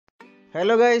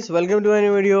Hello guys, welcome to my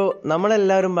video.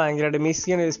 നമ്മളെല്ലാവരും ഭയങ്കരമായിട്ട് miss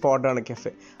ചെയ്യുന്ന ഒരു സ്പോട്ടാണ്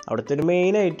കഫേ. അവിടുത്തെ ഒരു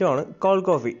മെയിൻ ഐറ്റമാണ് കോൾഡ്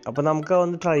കോഫി. അപ്പോൾ നമുക്ക്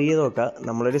ഒന്ന് ട്രൈ ചെയ്ത് നോക്കാം.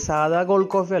 നമ്മളൊരു സാധാ കോൾഡ്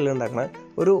കോഫി അല്ല ഉണ്ടാക്കണത്,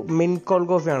 ഒരു മിൻറ്റ് കോൾഡ്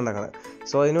കോഫിയാണ് ഉണ്ടാക്കുന്നത്.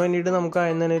 സോ അതിന് വേണ്ടിയിട്ട് നമുക്ക്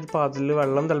അതിന് തന്നെ ഒരു പാത്രത്തിൽ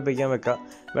വെള്ളം തിളപ്പിക്കാൻ വെക്കാം.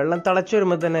 വെള്ളം തിളച്ച്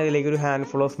വരുമ്പോൾ തന്നെ അതിലേക്ക് ഒരു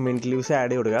handful of mint leaves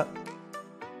add ചെയ്ത് കൊടുക്കുക.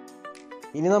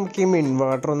 ഇനി നമുക്ക് ഈ മിൻറ്റ്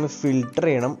വാട്ടർ ഒന്ന് ഫിൽറ്റർ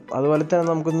ചെയ്യണം. അതുപോലെ തന്നെ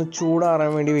നമുക്കൊന്ന്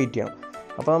ചൂടാറാൻ വേണ്ടി വെയിറ്റ് ചെയ്യണം.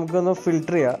 അപ്പോൾ നമുക്കൊന്ന്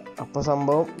ഫിൽറ്റർ ചെയ്യാം. അപ്പോൾ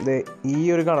സംഭവം ഈ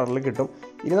ഒരു കളറിൽ കിട്ടും.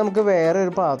 ഇനി നമുക്ക് വേറെ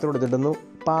ഒരു പാത്രം എടുത്തിട്ടൊന്ന്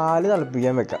പാല്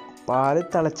തിളപ്പിക്കാൻ വെക്കാം. പാല്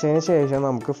തിളച്ചതിന് ശേഷം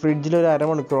നമുക്ക് ഫ്രിഡ്ജിൽ ഒരു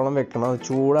അരമണിക്കൂറോളം വെക്കണം. അത്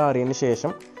ചൂടാറിയതിന്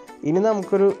ശേഷം ഇനി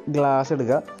നമുക്കൊരു ഗ്ലാസ്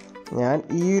എടുക്കുക. ഞാൻ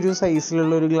ഈ ഒരു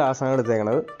സൈസിലുള്ള ഒരു ഗ്ലാസ്സാണ്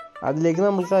എടുത്തേക്കണത്. അതിലേക്ക്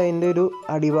നമുക്ക് അതിൻ്റെ ഒരു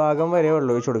അടിഭാഗം വരെ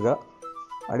വെള്ളം ഒഴിച്ച് കൊടുക്കുക.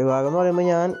 അടിഭാഗം എന്ന് പറയുമ്പോൾ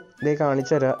ഞാൻ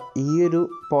കാണിച്ചു തരാം. ഈ ഒരു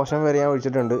പോർഷൻ വരെ ഞാൻ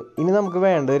ഒഴിച്ചിട്ടുണ്ട്. ഇനി നമുക്ക്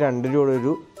വേണ്ടത് 2 രൂപയുടെ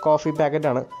ഒരു കോഫി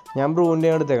പാക്കറ്റാണ്. ഞാൻ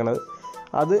ബ്രൂവിൻ്റെയാണ് എടുത്തേക്കണത്.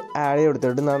 അത് ആഡ്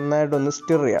ചെയ്തെടുത്തിട്ട് നന്നായിട്ടൊന്ന്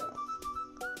സ്റ്റിർ ചെയ്യുക.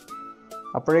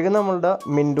 അപ്പോഴേക്കും നമ്മളുടെ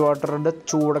മിൻറ്റ് വാട്ടറിൻ്റെ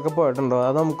ചൂടൊക്കെ പോയിട്ടുണ്ടോ,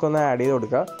 അത് നമുക്കൊന്ന് ആഡ് ചെയ്ത്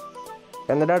കൊടുക്കുക.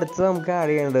 എന്നിട്ട് അടുത്ത് നമുക്ക്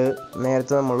ആഡ് ചെയ്യേണ്ടത്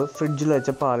നേരത്തെ നമ്മൾ ഫ്രിഡ്ജിൽ വെച്ച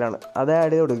പാലാണ്. അത്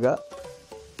ആഡ് ചെയ്ത് കൊടുക്കുക.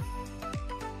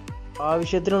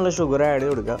 ആവശ്യത്തിനുള്ള ഷുഗർ ആഡ്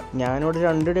ചെയ്ത് കൊടുക്കുക. ഞാനിവിടെ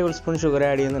 2 ടേബിൾ സ്പൂൺ ഷുഗർ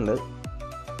ആഡ് ചെയ്യുന്നുണ്ട്.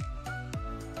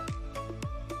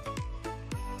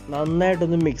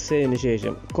 നന്നായിട്ടൊന്ന് മിക്സ് ചെയ്തതിന്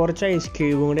ശേഷം കുറച്ച് ഐസ്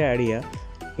ക്യൂബും കൂടി ആഡ് ചെയ്യുക.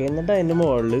 എന്നിട്ട് അതിൻ്റെ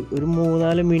മുകളിൽ ഒരു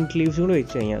 3-4 മിൻറ്റ് ലീവ്സ് കൂടി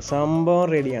വെച്ച് കഴിഞ്ഞാൽ സംഭവം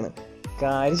റെഡിയാണ്.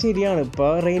 കാര്യം ശരിയാണ്, ഇപ്പോൾ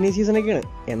റെയിനി സീസണൊക്കെയാണ്.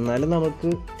 എന്നാലും നമുക്ക്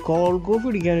കോൾഡ് കോഫി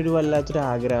കുടിക്കാനൊരു വല്ലാത്തൊരു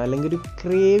ആഗ്രഹം അല്ലെങ്കിൽ ഒരു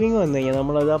ക്രേവിങ് വന്നു കഴിഞ്ഞാൽ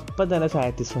നമ്മളത് അപ്പം തന്നെ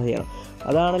സാറ്റിസ്ഫൈ ചെയ്യണം.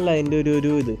 അതാണല്ലോ അതിൻ്റെ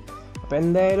ഒരു ഇത്. അപ്പോൾ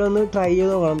എന്തായാലും ഒന്ന് ട്രൈ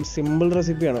ചെയ്ത് നോക്കണം. സിമ്പിൾ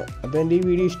റെസിപ്പിയാണ്. അപ്പോൾ എൻ്റെ ഈ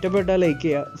വീഡിയോ ഇഷ്ടപ്പെട്ടാൽ ലൈക്ക്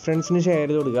ചെയ്യുക, ഫ്രണ്ട്സിന് ഷെയർ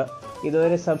ചെയ്ത് കൊടുക്കുക.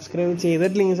 ഇതുവരെ സബ്സ്ക്രൈബ്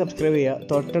ചെയ്തിട്ടില്ലെങ്കിൽ സബ്സ്ക്രൈബ് ചെയ്യുക.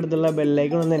 തൊട്ടടുത്തുള്ള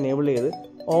ബെല്ലൈക്കൺ ഒന്ന് എനേബിൾ ചെയ്ത്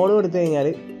ഓൾ കൊടുത്തു കഴിഞ്ഞാൽ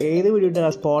ഏത് വീഡിയോ ഇട്ടാൽ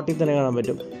ആ സ്പോട്ടിൽ തന്നെ കാണാൻ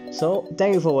പറ്റും. So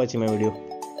thank you for watching my video.